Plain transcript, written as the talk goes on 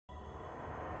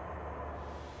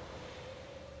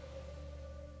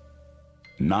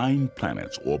9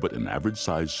 planets orbit an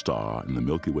average-sized star in the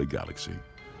Milky Way galaxy,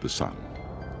 the Sun.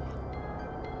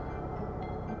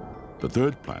 The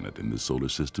third planet in this solar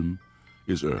system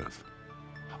is Earth.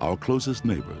 Our closest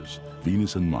neighbors,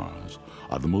 Venus and Mars,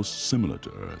 are the most similar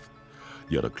to Earth,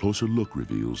 yet a closer look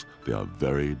reveals they are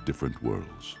very different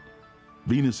worlds.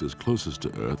 Venus is closest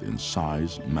to Earth in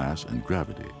size, mass, and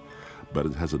gravity, but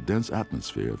it has a dense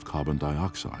atmosphere of carbon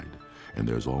dioxide, and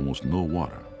there's almost no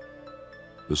water.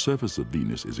 The surface of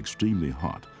Venus is extremely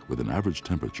hot, with an average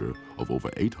temperature of over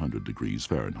 800 degrees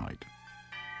Fahrenheit.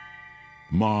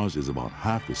 Mars is about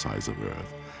half the size of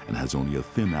Earth and has only a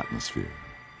thin atmosphere.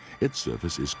 Its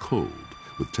surface is cold,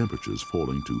 with temperatures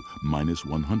falling to minus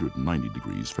 190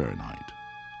 degrees Fahrenheit.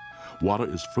 Water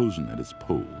is frozen at its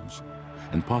poles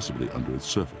and possibly under its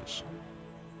surface.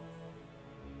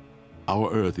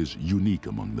 Our Earth is unique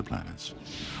among the planets.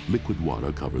 Liquid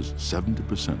water covers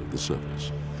 70% of the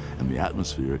surface, and the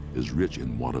atmosphere is rich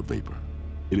in water vapor.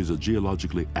 It is a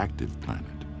geologically active planet,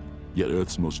 yet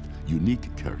Earth's most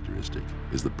unique characteristic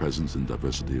is the presence and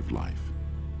diversity of life.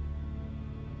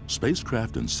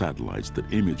 Spacecraft and satellites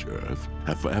that image Earth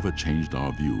have forever changed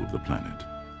our view of the planet.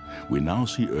 We now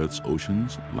see Earth's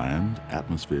oceans, land,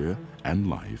 atmosphere, and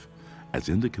life as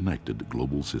interconnected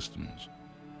global systems.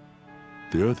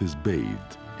 The Earth is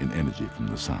bathed in energy from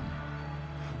the sun.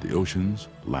 The oceans,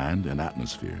 land, and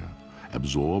atmosphere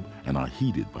absorb and are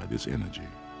heated by this energy.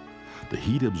 The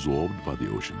heat absorbed by the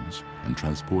oceans and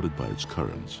transported by its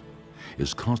currents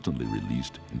is constantly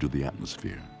released into the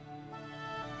atmosphere.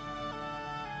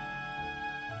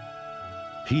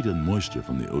 Heat and moisture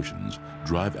from the oceans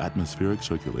drive atmospheric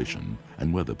circulation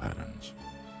and weather patterns.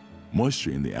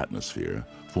 Moisture in the atmosphere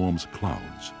forms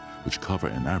clouds, which cover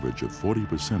an average of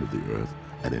 40% of the Earth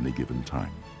at any given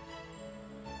time.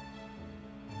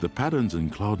 The patterns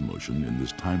in cloud motion in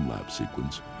this time-lapse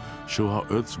sequence show how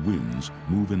Earth's winds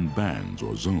move in bands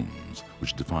or zones,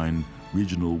 which define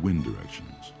regional wind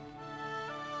directions.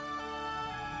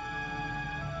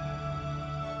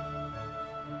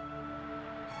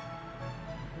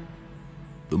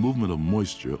 The movement of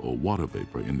moisture or water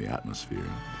vapor in the atmosphere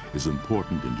is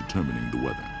important in determining the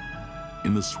weather.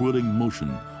 In the swirling motion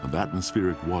of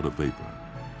atmospheric water vapor,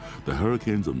 the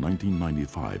hurricanes of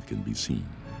 1995 can be seen.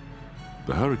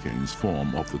 The hurricanes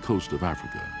form off the coast of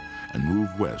Africa and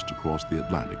move west across the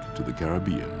Atlantic to the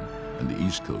Caribbean and the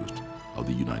east coast of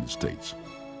the United States.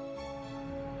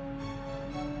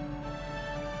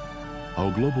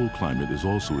 Our global climate is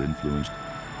also influenced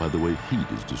by the way heat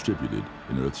is distributed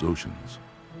in Earth's oceans.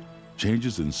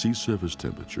 Changes in sea surface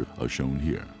temperature are shown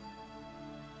here.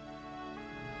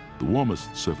 The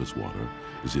warmest surface water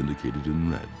is indicated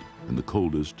in red and the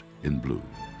coldest in blue.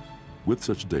 With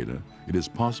such data, it is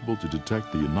possible to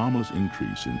detect the anomalous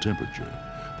increase in temperature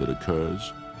that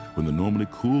occurs when the normally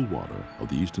cool water of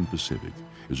the Eastern Pacific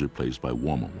is replaced by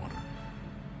warmer water.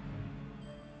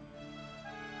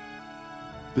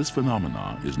 This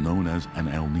phenomenon is known as an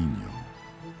El Niño.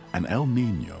 An El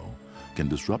Niño can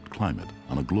disrupt climate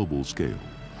on a global scale,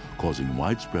 causing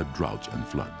widespread droughts and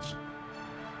floods.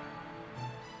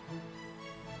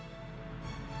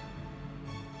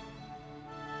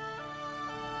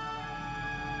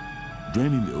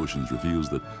 Draining the oceans reveals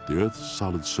that the Earth's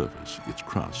solid surface, its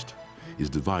crust, is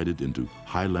divided into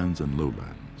highlands and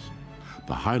lowlands.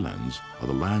 The highlands are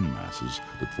the land masses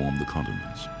that form the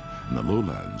continents, and the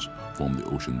lowlands form the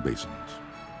ocean basins.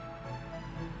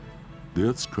 The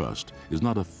Earth's crust is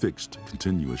not a fixed,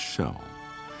 continuous shell.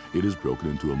 It is broken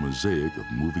into a mosaic of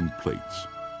moving plates.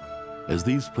 As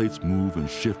these plates move and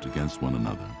shift against one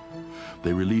another,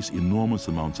 they release enormous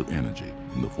amounts of energy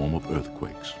in the form of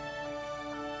earthquakes.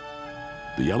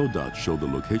 The yellow dots show the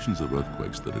locations of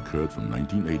earthquakes that occurred from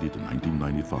 1980 to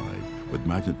 1995 with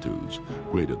magnitudes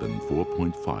greater than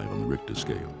 4.5 on the Richter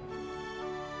scale.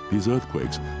 These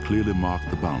earthquakes clearly mark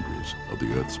the boundaries of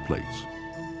the Earth's plates.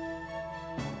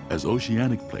 As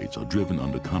oceanic plates are driven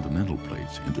under continental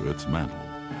plates into Earth's mantle,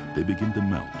 they begin to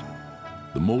melt.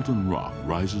 The molten rock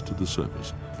rises to the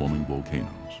surface, forming volcanoes.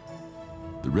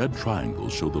 The red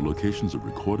triangles show the locations of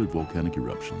recorded volcanic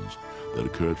eruptions that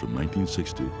occurred from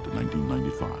 1960 to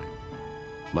 1995.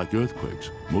 Like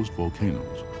earthquakes, most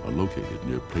volcanoes are located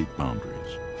near plate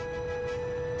boundaries.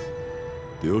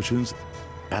 The oceans,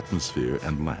 atmosphere,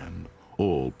 and land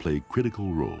all play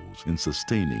critical roles in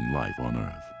sustaining life on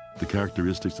Earth. The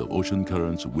characteristics of ocean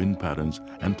currents, wind patterns,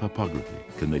 and topography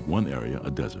can make one area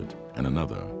a desert and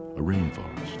another a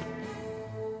rainforest.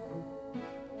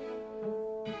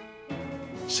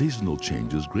 Seasonal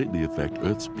changes greatly affect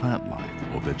Earth's plant life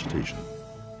or vegetation.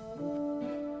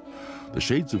 The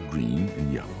shades of green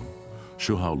and yellow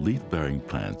show how leaf-bearing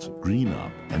plants green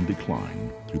up and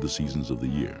decline through the seasons of the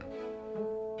year.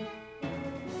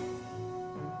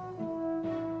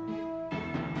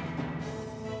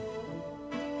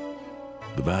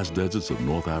 The vast deserts of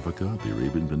North Africa, the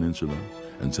Arabian Peninsula,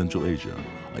 and Central Asia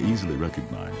are easily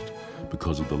recognized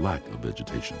because of the lack of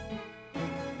vegetation.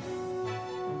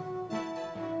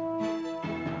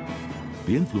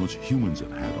 The influence humans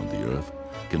have had on the Earth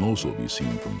can also be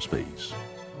seen from space.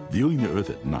 Viewing the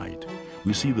Earth at night,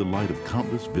 we see the light of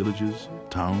countless villages,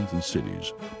 towns, and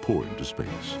cities pour into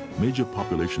space. Major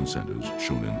population centers,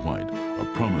 shown in white,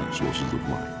 are prominent sources of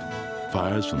light.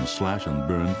 Fires from slash and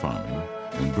burn farming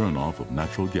and burn-off of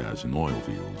natural gas in oil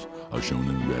fields are shown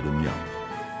in red and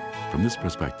yellow. From this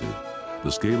perspective,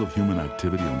 the scale of human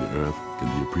activity on the Earth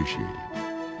can be appreciated.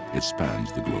 It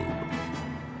spans the globe.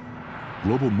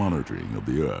 Global monitoring of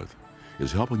the Earth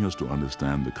is helping us to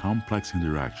understand the complex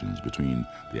interactions between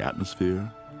the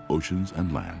atmosphere, oceans,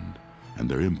 and land, and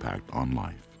their impact on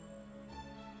life.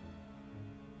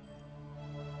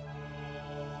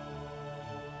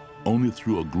 Only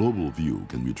through a global view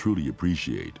can we truly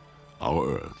appreciate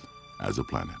our Earth as a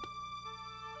planet.